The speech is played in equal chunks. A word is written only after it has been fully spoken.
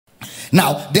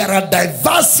Now, there are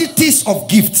diversities of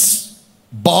gifts,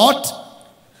 but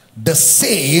the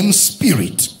same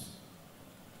Spirit.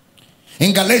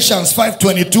 In Galatians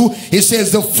 5:22, it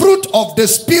says the fruit of the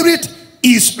Spirit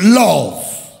is love.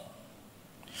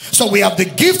 So we have the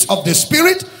gifts of the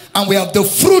Spirit and we have the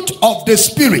fruit of the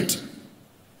Spirit.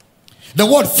 The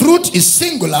word fruit is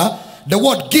singular. The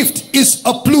word gift is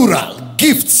a plural.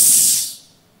 Gifts.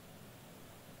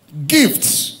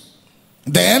 Gifts.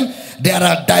 Then there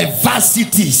are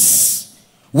diversities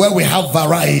where we have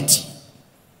variety.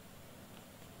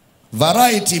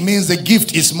 Variety means the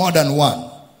gift is more than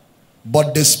one,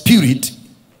 but the Spirit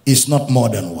is not more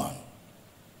than one.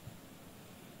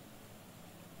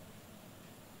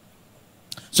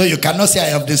 So you cannot say I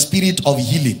have the spirit of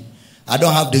healing, I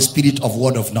don't have the spirit of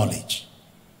word of knowledge.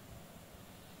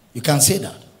 You can't say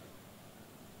that,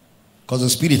 because the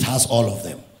Spirit has all of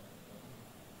them.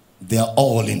 They are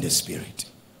all in the Spirit,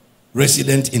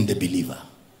 resident in the believer.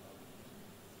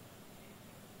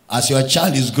 As your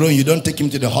child is growing, you don't take him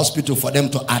to the hospital for them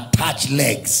to attach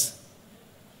legs.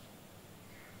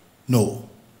 No,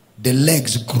 the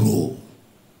legs grow.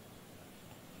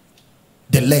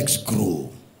 The legs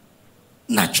grow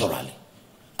naturally.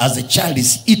 As the child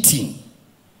is eating,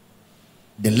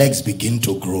 the legs begin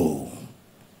to grow,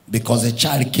 because the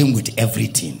child came with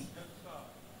everything.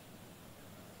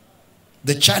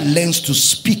 The child learns to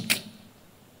speak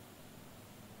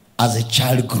as the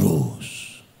child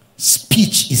grows.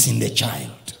 Speech is in the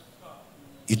child.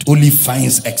 It only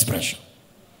finds expression.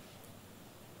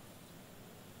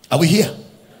 Are we here?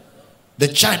 The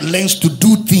child learns to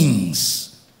do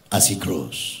things as he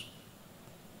grows.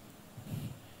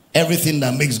 Everything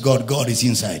that makes God God is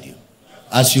inside you.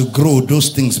 As you grow, those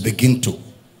things begin to.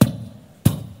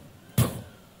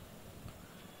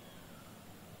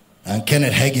 And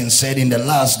Kenneth Hagin said, in the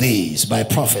last days, by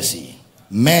prophecy,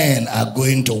 men are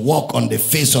going to walk on the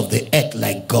face of the earth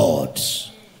like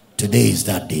gods. Today is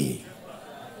that day.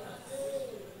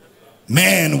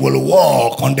 Men will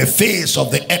walk on the face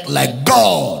of the earth like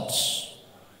gods.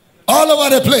 All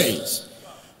over the place.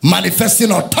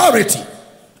 Manifesting authority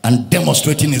and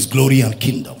demonstrating his glory and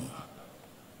kingdom.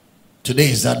 Today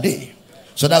is that day.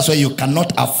 So that's why you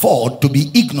cannot afford to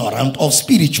be ignorant of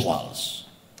spirituals.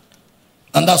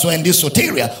 And that's why in this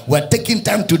soteria, we're taking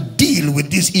time to deal with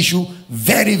this issue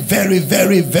very, very,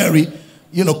 very, very,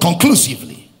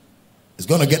 conclusively. It's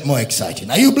going to get more exciting.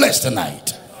 Are you blessed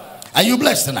tonight? Are you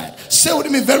blessed tonight? Say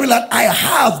with me very loud, I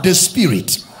have the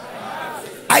Spirit.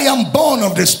 I am born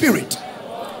of the Spirit.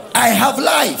 I have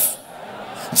life.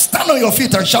 Stand on your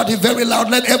feet and shout it very loud.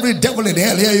 Let every devil in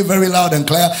hell hear you very loud and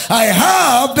clear. I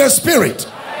have the Spirit.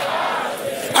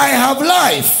 I have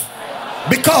life.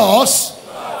 Because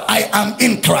I am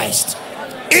in Christ.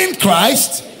 In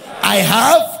Christ, I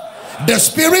have the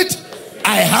Spirit.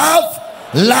 I have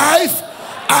life.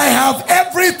 I have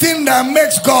everything that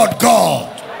makes God God.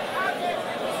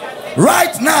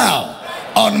 Right now,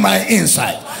 on my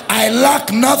inside, I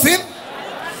lack nothing.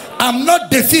 I'm not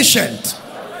deficient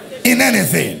in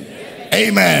anything.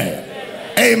 Amen.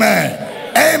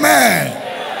 Amen. Amen.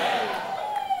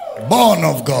 Born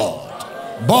of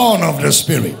God. Born of the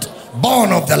Spirit.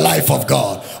 Born of the life of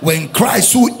God. When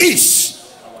Christ, who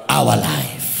is our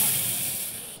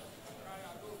life.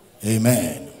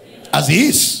 Amen. As he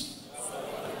is,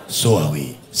 so are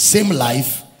we. Same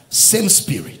life, same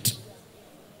Spirit.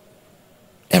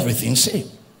 Everything same.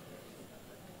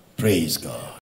 Praise God.